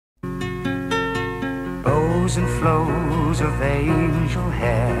flows and flows of angel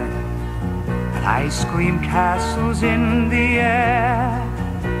hair, and ice cream castles in the air,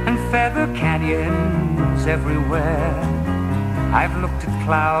 and feather canyons everywhere. I've looked at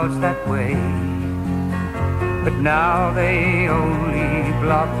clouds that way, but now they only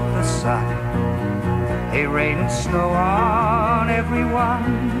block the sun. They rain and snow on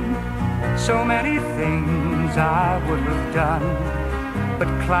everyone. So many things I would have done, but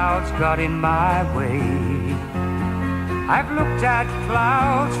clouds got in my way. I've looked at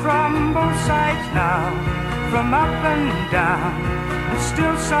clouds from both sides now, from up and down, and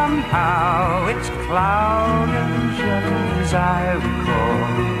still somehow it's cloud illusions I recall.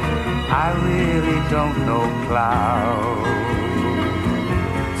 I really don't know clouds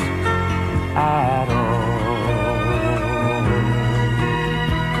at all.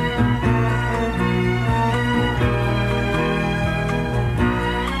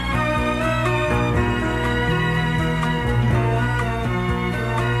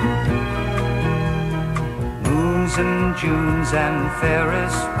 And Junes and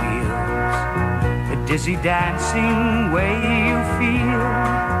Ferris wheels, the dizzy dancing way you feel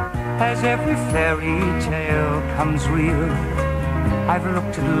as every fairy tale comes real. I've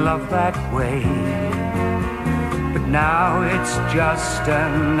looked at love that way, but now it's just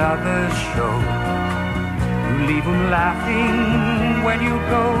another show. You leave them laughing when you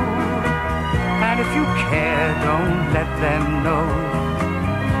go, and if you care, don't let them know.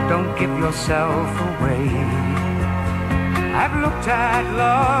 Don't give yourself away. I've looked at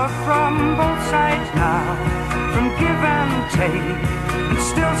love from both sides now, from give and take, and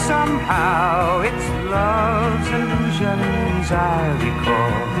still somehow it's love's illusions I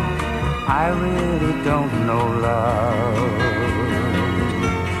recall. I really don't know love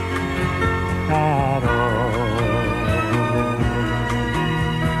at all.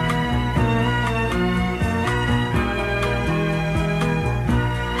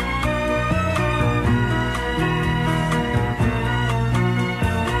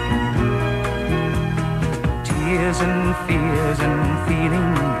 And fears and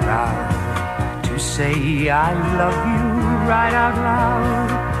feeling proud to say I love you right out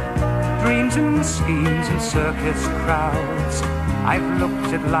loud. Dreams and schemes and circus crowds, I've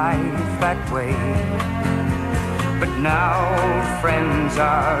looked at life that way. But now friends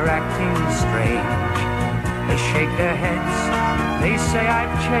are acting strange. They shake their heads, they say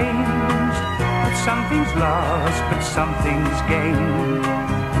I've changed. But something's lost, but something's gained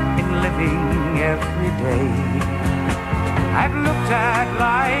in living every day. I've looked at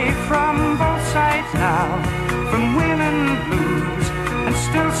life from both sides now, from win and lose, and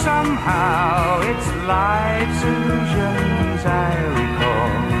still somehow it's life's illusions I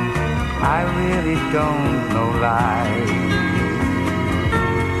recall. I really don't know life